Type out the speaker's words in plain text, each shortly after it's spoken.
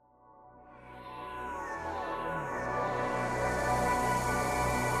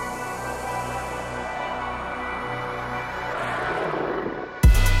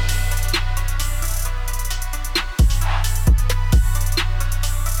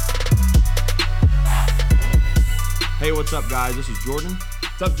Hey, what's up, guys? This is Jordan.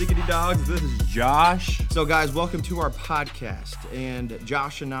 What's up, Jiggity Dogs? This is Josh. So, guys, welcome to our podcast. And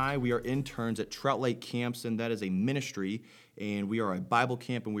Josh and I, we are interns at Trout Lake Camps, and that is a ministry. And we are a Bible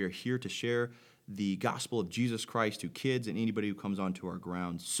camp, and we are here to share the gospel of Jesus Christ to kids and anybody who comes onto our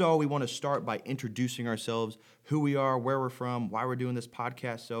grounds. So, we want to start by introducing ourselves, who we are, where we're from, why we're doing this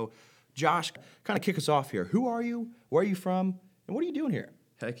podcast. So, Josh, kind of kick us off here. Who are you? Where are you from? And what are you doing here?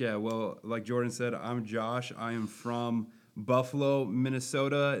 Heck yeah. Well, like Jordan said, I'm Josh. I am from Buffalo,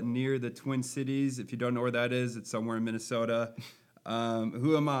 Minnesota, near the Twin Cities. If you don't know where that is, it's somewhere in Minnesota.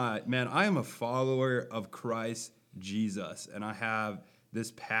 Who am I? Man, I am a follower of Christ Jesus, and I have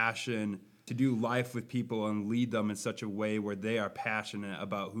this passion to do life with people and lead them in such a way where they are passionate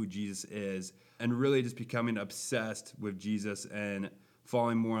about who Jesus is, and really just becoming obsessed with Jesus and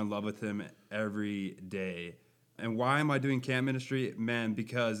falling more in love with him every day. And why am I doing camp ministry? Man,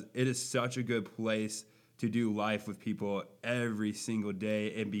 because it is such a good place to do life with people every single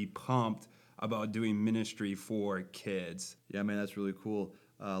day and be pumped about doing ministry for kids. Yeah, man, that's really cool.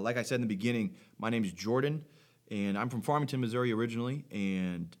 Like I said in the beginning, my name is Jordan, and I'm from Farmington, Missouri originally,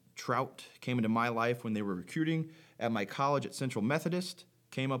 and Trout came into my life when they were recruiting at my college at Central Methodist.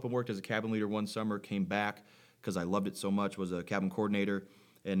 Came up and worked as a cabin leader one summer, came back because I loved it so much, was a cabin coordinator,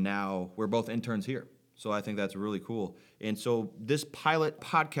 and now we're both interns here. So I think that's really cool. And so this pilot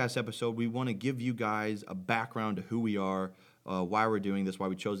podcast episode, we want to give you guys a background to who we are, why we're doing this, why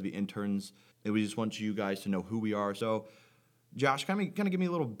we chose to be interns, and we just want you guys to know who we are. So, Josh, kind of give me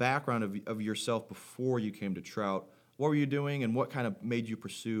a little background of yourself before you came to Trout. What were you doing, and what kind of made you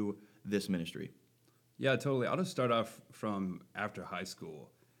pursue this ministry? Yeah, totally. I'll just start off from after high school.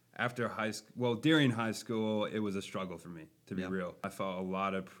 During high school, it was a struggle for me, to be real. I felt a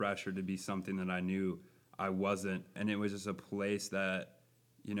lot of pressure to be something that I knew I wasn't, and it was just a place that,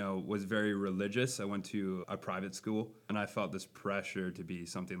 was very religious. I went to a private school, and I felt this pressure to be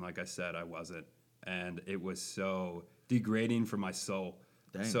something, like I said, I wasn't, and it was so degrading for my soul.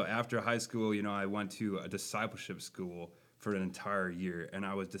 Dang. So after high school, I went to a discipleship school for an entire year, and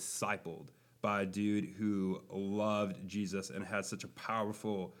I was discipled by a dude who loved Jesus and had such a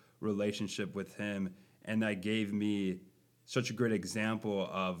powerful relationship with him, and that gave me such a great example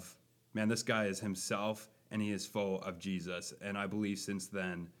of, man, this guy is himself, and he is full of Jesus. And I believe since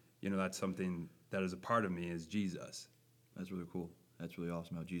then, that's something that is a part of me is Jesus. That's really cool. That's really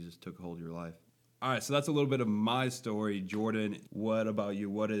awesome how Jesus took hold of your life. All right, so that's a little bit of my story. Jordan, what about you?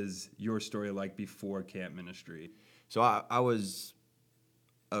 What is your story like before camp ministry? So I was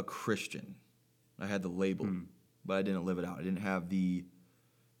a Christian. I had the label, but I didn't live it out. I didn't have the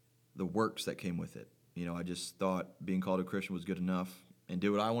works that came with it. I just thought being called a Christian was good enough and did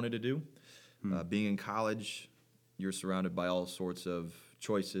what I wanted to do. Being in college, you're surrounded by all sorts of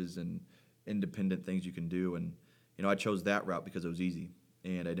choices and independent things you can do. And, I chose that route because it was easy,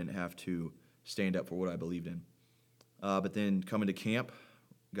 and I didn't have to stand up for what I believed in. But then coming to camp,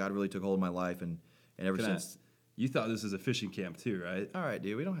 God really took hold of my life, and ever since... You thought this was a fishing camp too, right? All right,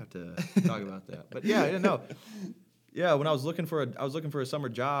 dude. We don't have to talk about that. But yeah, no. Yeah, when I was looking for a summer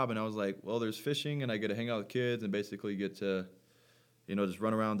job, and I was like, well, there's fishing, and I get to hang out with kids, and basically get to, just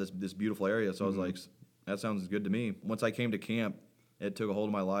run around this beautiful area. So I was like, that sounds good to me. Once I came to camp, it took a hold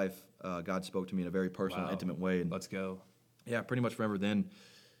of my life. God spoke to me in a very personal, intimate way. And let's go. Yeah, pretty much forever then,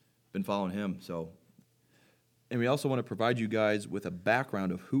 been following him. So, and we also want to provide you guys with a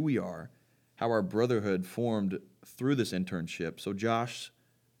background of who we are, how our brotherhood formed through this internship. So, Josh,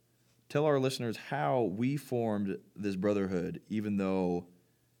 tell our listeners how we formed this brotherhood, even though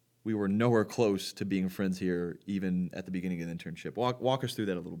we were nowhere close to being friends here, even at the beginning of the internship. Walk us through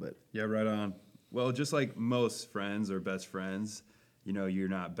that a little bit. Yeah, right on. Well, just like most friends or best friends, you're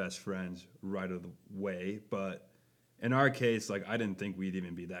not best friends right of the way. But in our case, I didn't think we'd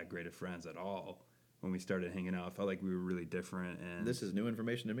even be that great of friends at all. When we started hanging out, I felt like we were really different. And this is new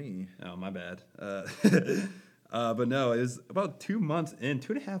information to me. Oh, my bad. But no, it was about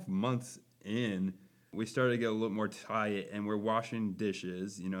 2.5 months in, we started to get a little more tight, and we're washing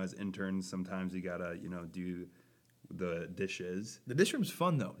dishes. As interns, sometimes you gotta, do the dishes. The dish room's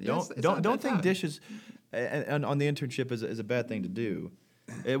fun though. Yeah, don't think dishes on the internship is a bad thing to do.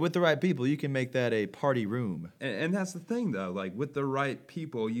 With the right people, you can make that a party room. And that's the thing, though. With the right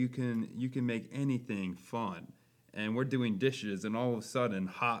people, you can make anything fun. And we're doing dishes, and all of a sudden,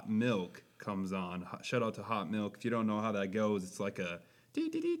 Hot Milk comes on. Shout out to Hot Milk. If you don't know how that goes, it's like a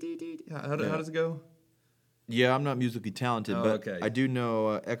dee-dee-dee-dee-dee. How does it go? Yeah, I'm not musically talented, but okay. I do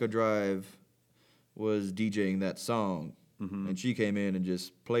know Echo Drive was DJing that song, and she came in and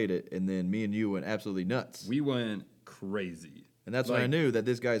just played it, and then me and you went absolutely nuts. We went crazy. And that's when I knew that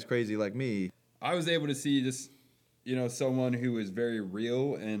this guy's crazy like me. I was able to see just someone who is very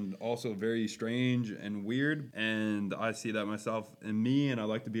real and also very strange and weird. And I see that myself in me, and I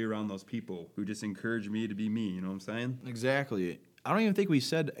like to be around those people who just encourage me to be me. You know what I'm saying? Exactly. I don't even think we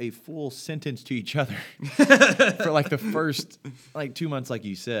said a full sentence to each other for like the first 2 months, like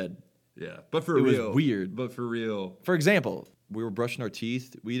you said. Yeah, but for It real. was weird. But for real. For example, we were brushing our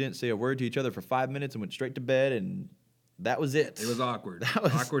teeth. We didn't say a word to each other for 5 minutes and went straight to bed, and that was it. It was awkward. That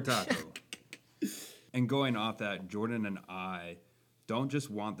was Awkward taco. And going off that, Jordan and I don't just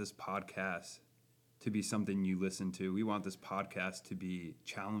want this podcast to be something you listen to. We want this podcast to be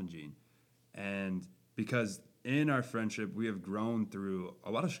challenging. And because in our friendship, we have grown through a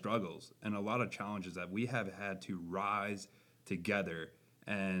lot of struggles and a lot of challenges that we have had to rise together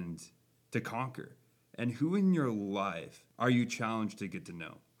and to conquer. And who in your life are you challenged to get to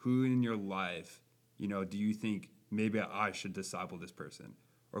know? Who in your life, do you think maybe I should disciple this person?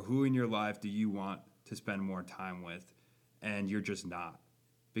 Or who in your life do you want to spend more time with and you're just not?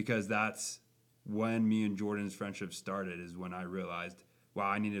 Because that's when me and Jordan's friendship started, is when I realized, wow,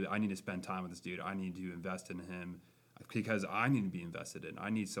 I need to spend time with this dude. I need to invest in him because I need to be invested in. I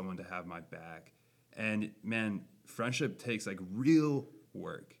need someone to have my back. And man, friendship takes real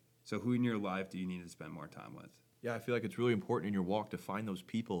work. So who in your life do you need to spend more time with? Yeah, I feel like it's really important in your walk to find those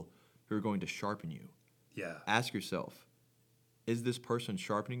people who are going to sharpen you. Yeah. Ask yourself, is this person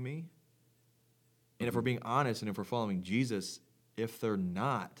sharpening me? And if we're being honest and if we're following Jesus, if they're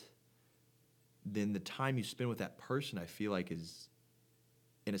not, then the time you spend with that person, I feel like, is,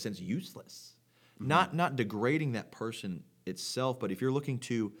 in a sense, useless. Mm-hmm. Not degrading that person itself, but if you're looking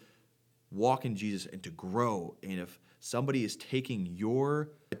to walk in Jesus and to grow, and if somebody is taking your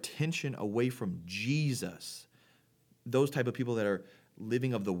attention away from Jesus, those type of people that are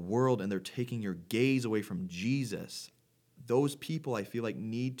living of the world and they're taking your gaze away from Jesus, those people I feel like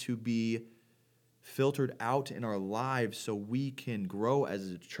need to be filtered out in our lives so we can grow as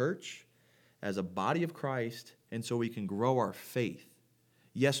a church, as a body of Christ, and so we can grow our faith.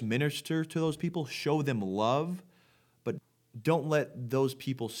 Yes, minister to those people, show them love, but don't let those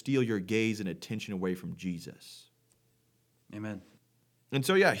people steal your gaze and attention away from Jesus. Amen. And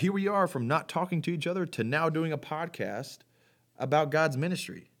so, yeah, here we are from not talking to each other to now doing a podcast about God's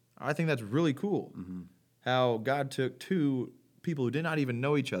ministry. I think that's really cool. Mm-hmm. How God took two people who did not even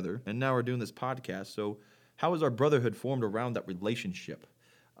know each other, and now we're doing this podcast. So how is our brotherhood formed around that relationship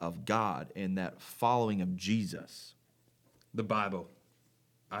of God and that following of Jesus? The Bible.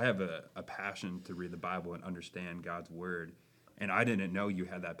 I have a passion to read the Bible and understand God's word, and I didn't know you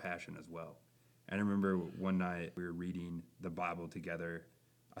had that passion as well. And I remember one night we were reading the Bible together.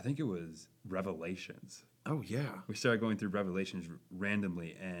 I think it was Revelations. Oh, yeah. We started going through Revelations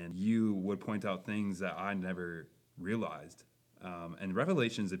randomly, and you would point out things that I never realized. And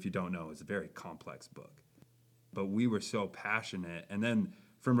Revelations, if you don't know, is a very complex book. But we were so passionate. And then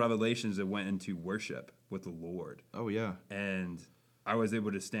from Revelations, it went into worship with the Lord. Oh, yeah. And I was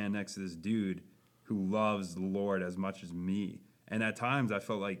able to stand next to this dude who loves the Lord as much as me. And at times, I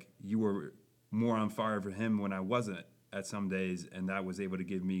felt like you were more on fire for him when I wasn't at some days. And that was able to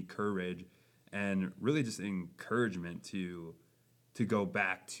give me courage and really just encouragement to go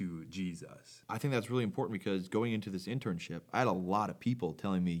back to Jesus. I think that's really important because going into this internship, I had a lot of people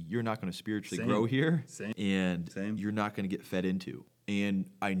telling me, you're not going to spiritually grow here, and you're not going to get fed into. And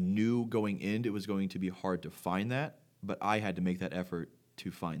I knew going in it was going to be hard to find that, but I had to make that effort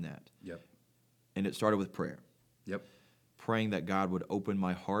to find that. Yep. And it started with prayer. Yep. Praying that God would open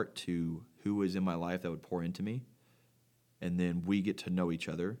my heart to who is in my life that would pour into me. And then we get to know each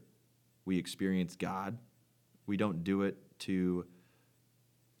other. We experience God. We don't do it to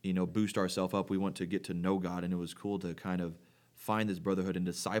boost ourselves up. We want to get to know God, and it was cool to kind of find this brotherhood and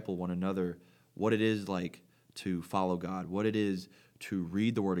disciple one another, what it is like to follow God, what it is to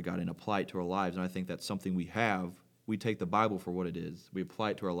read the Word of God and apply it to our lives. And I think that's something we have. We take the Bible for what it is. We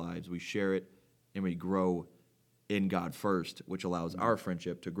apply it to our lives. We share it, and we grow in God first, which allows our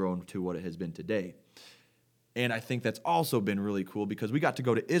friendship to grow into what it has been today. And I think that's also been really cool because we got to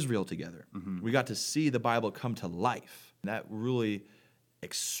go to Israel together. Mm-hmm. We got to see the Bible come to life. And that really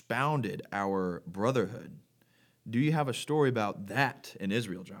expounded our brotherhood. Do you have a story about that in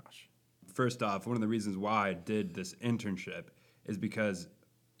Israel, Josh? First off, one of the reasons why I did this internship is because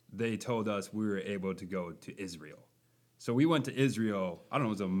they told us we were able to go to Israel. So we went to Israel, I don't know,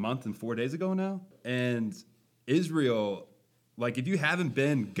 it was a month and 4 days ago now. And Israel, if you haven't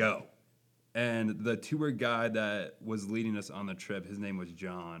been, go. And the tour guide that was leading us on the trip, his name was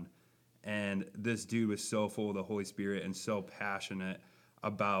John. And this dude was so full of the Holy Spirit and so passionate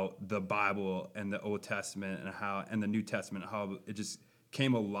about the Bible and the Old Testament and the New Testament, how it just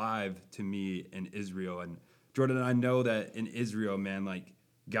came alive to me in Israel. And Jordan, I know that in Israel, man, like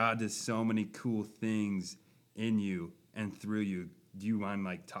God does so many cool things in you and through you. Do you mind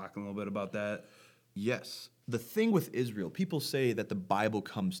like talking a little bit about that? Yes. The thing with Israel, people say that the Bible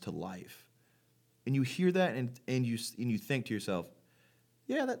comes to life. And you hear that and you think to yourself,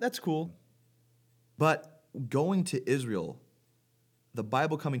 yeah, that's cool. But going to Israel, the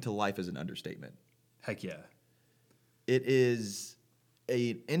Bible coming to life is an understatement. Heck yeah. It is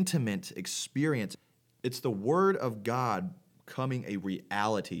an intimate experience. It's the Word of God becoming a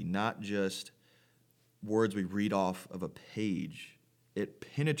reality, not just words we read off of a page. It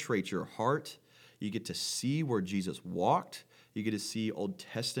penetrates your heart. You get to see where Jesus walked. You get to see Old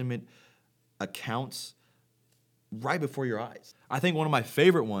Testament accounts right before your eyes. I think one of my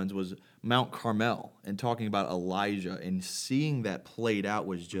favorite ones was Mount Carmel and talking about Elijah, and seeing that played out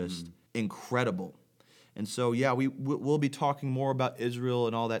was just incredible. And so, yeah, we'll be talking more about Israel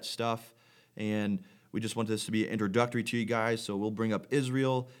and all that stuff, and we just want this to be introductory to you guys, so we'll bring up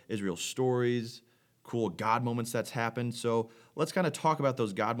Israel stories, cool God moments that's happened. So let's kind of talk about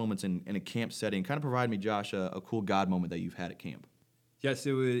those God moments in a camp setting. Kind of provide me, Josh, a cool God moment that you've had at camp. Yes,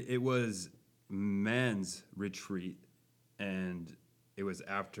 it was men's retreat, and it was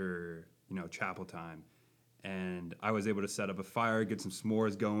after chapel time, and I was able to set up a fire, get some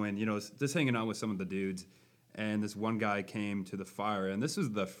s'mores going, just hanging out with some of the dudes. And this one guy came to the fire, and this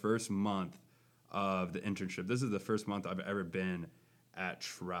was the first month of the internship. This is the first month I've ever been at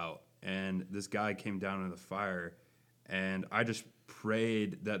Trout, and this guy came down to the fire, and I just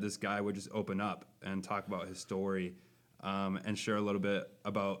prayed that this guy would just open up and talk about his story. And share a little bit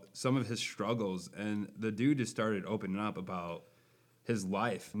about some of his struggles. And the dude just started opening up about his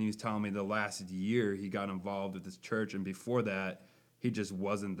life. And he was telling me the last year he got involved with this church. And before that, he just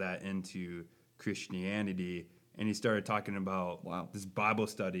wasn't that into Christianity. And he started talking about this Bible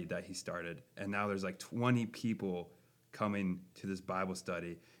study that he started. And now there's like 20 people coming to this Bible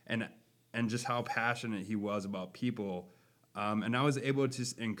study. And just how passionate he was about people. And I was able to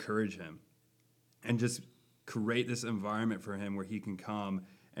just encourage him and just create this environment for him where he can come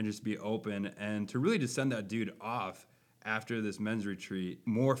and just be open, and to really just send that dude off after this men's retreat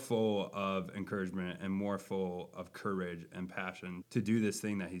more full of encouragement and more full of courage and passion to do this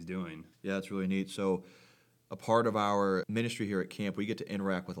thing that he's doing. Yeah, that's really neat. So a part of our ministry here at camp, we get to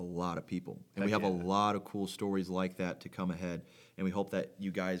interact with a lot of people, and we have a lot of cool stories like that to come ahead, and we hope that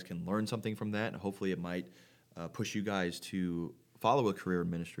you guys can learn something from that, and hopefully it might push you guys to follow a career in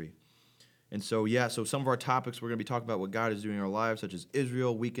ministry. And so, so some of our topics, we're going to be talking about what God is doing in our lives, such as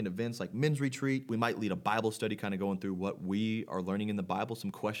Israel, weekend events like men's retreat. We might lead a Bible study kind of going through what we are learning in the Bible,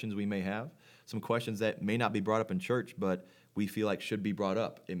 some questions we may have, some questions that may not be brought up in church, but we feel like should be brought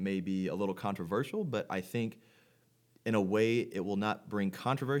up. It may be a little controversial, but I think in a way it will not bring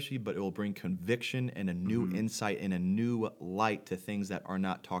controversy, but it will bring conviction and a new insight and a new light to things that are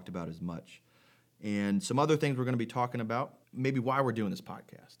not talked about as much. And some other things we're going to be talking about, maybe why we're doing this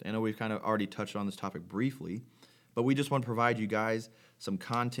podcast. I know we've kind of already touched on this topic briefly, but we just want to provide you guys some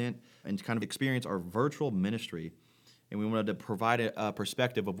content and kind of experience our virtual ministry. And we wanted to provide a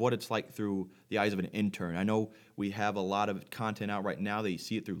perspective of what it's like through the eyes of an intern. I know we have a lot of content out right now that you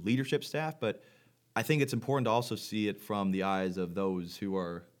see it through leadership staff, but I think it's important to also see it from the eyes of those who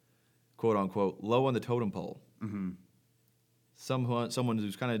are, quote unquote, low on the totem pole. Mm-hmm. Someone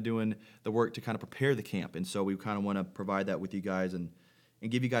who's kind of doing the work to kind of prepare the camp. And so we kind of want to provide that with you guys and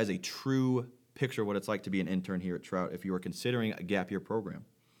give you guys a true picture of what it's like to be an intern here at Trout if you are considering a gap year program.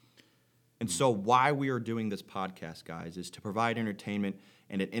 And so why we are doing this podcast, guys, is to provide entertainment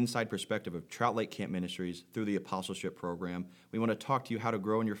and an inside perspective of Trout Lake Camp Ministries through the apostleship program. We want to talk to you how to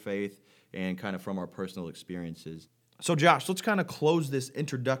grow in your faith and kind of from our personal experiences. So Josh, let's kind of close this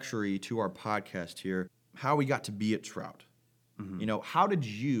introductory to our podcast here, how we got to be at Trout. Mm-hmm. How did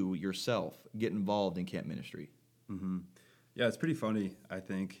you yourself get involved in camp ministry? Mm-hmm. Yeah, it's pretty funny, I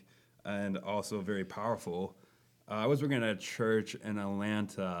think, and also very powerful. I was working at a church in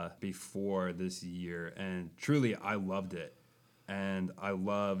Atlanta before this year, and truly I loved it. And I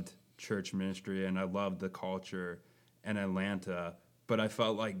loved church ministry, and I loved the culture in Atlanta, but I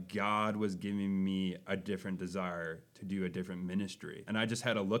felt like God was giving me a different desire to do a different ministry. And I just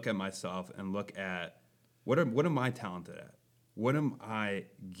had to look at myself and look at what am I talented at? What am I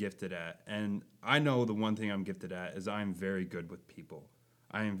gifted at? And I know the one thing I'm gifted at is I'm very good with people.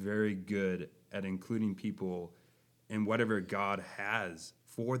 I am very good at including people in whatever God has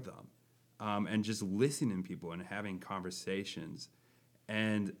for them, and just listening to people and having conversations.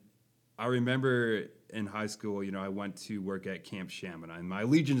 And I remember in high school, I went to work at Camp Chaminade, and my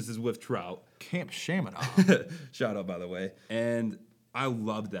allegiance is with Trout. Camp Chaminade. Shout out, by the way. And I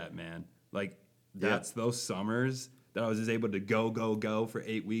loved that, man. Like, That's those summers that I was just able to go for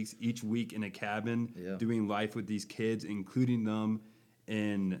 8 weeks, each week in a cabin, doing life with these kids, including them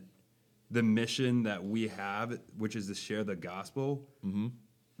in the mission that we have, which is to share the gospel,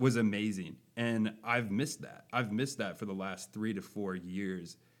 was amazing. And I've missed that. I've missed that for the last 3 to 4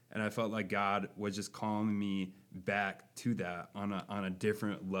 years. And I felt like God was just calling me back to that on a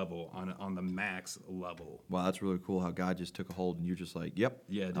different level, on the max level. Wow, that's really cool how God just took a hold and you're just like, yep,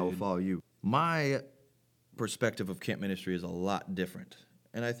 Yeah, I will dude. follow you. My perspective of camp ministry is a lot different.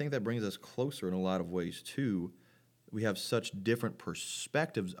 And I think that brings us closer in a lot of ways, too. We have such different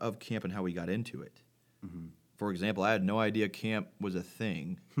perspectives of camp and how we got into it. For example, I had no idea camp was a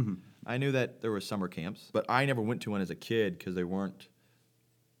thing. I knew that there were summer camps, but I never went to one as a kid because they weren't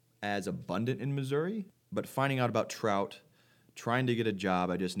as abundant in Missouri. But finding out about Trout, trying to get a job,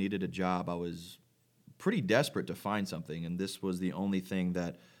 I just needed a job. I was pretty desperate to find something, and this was the only thing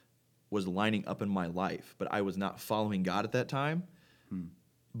that was lining up in my life. But I was not following God at that time.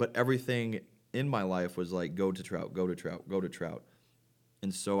 But everything in my life was like, go to Trout, go to Trout, go to Trout.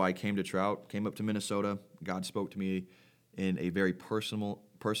 And so I came to Trout, came up to Minnesota. God spoke to me in a very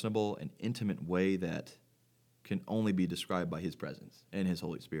personable and intimate way that can only be described by his presence and his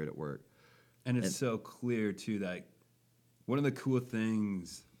Holy Spirit at work. And it's so clear, too, that one of the cool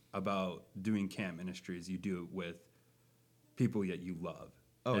things about doing camp ministry is you do it with people that you love.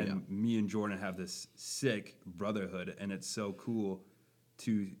 Oh, and yeah. Me and Jordan have this sick brotherhood, and it's so cool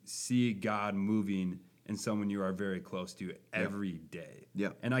to see God moving in someone you are very close to every day. Yeah.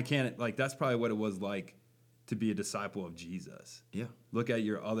 And I can't, like, that's probably what it was like to be a disciple of Jesus. Yeah. Look at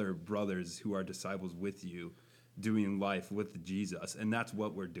your other brothers who are disciples with you doing life with Jesus, and that's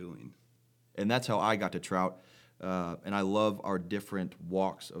what we're doing. And that's how I got to Trout. And I love our different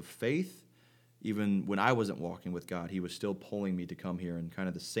walks of faith. Even when I wasn't walking with God, he was still pulling me to come here. And kind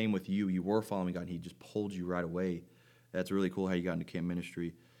of the same with you. You were following God, and he just pulled you right away. That's really cool how you got into camp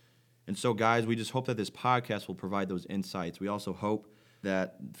ministry. And so, guys, we just hope that this podcast will provide those insights. We also hope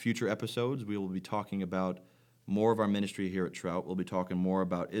that future episodes, we will be talking about more of our ministry here at Trout. We'll be talking more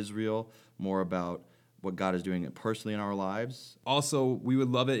about Israel, more about what God is doing personally in our lives. Also, we would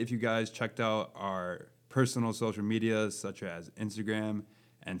love it if you guys checked out our personal social medias, such as Instagram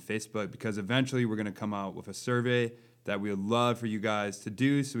and Facebook, because eventually we're going to come out with a survey that we would love for you guys to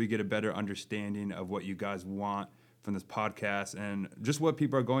do so we get a better understanding of what you guys want from this podcast and just what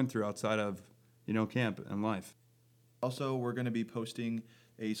people are going through outside of, camp and life. Also, we're going to be posting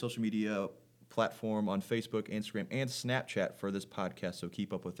a social media platform on Facebook, Instagram, and Snapchat for this podcast, so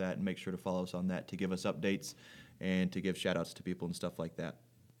keep up with that and make sure to follow us on that to give us updates and to give shout-outs to people and stuff like that.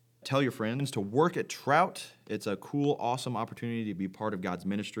 Tell your friends to work at Trout. It's a cool, awesome opportunity to be part of God's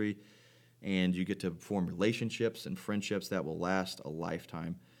ministry, and you get to form relationships and friendships that will last a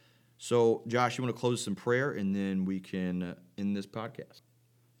lifetime. So, Josh, you want to close some prayer, and then we can end this podcast.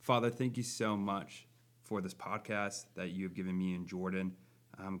 Father, thank you so much for this podcast that you have given me and Jordan.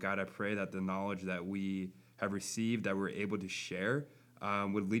 God, I pray that the knowledge that we have received, that we're able to share,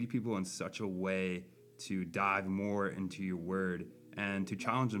 would lead people in such a way to dive more into your word and to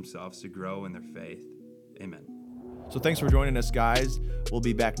challenge themselves to grow in their faith. Amen. So thanks for joining us, guys. We'll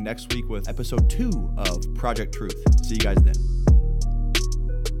be back next week with episode 2 of Project Truth. See you guys then.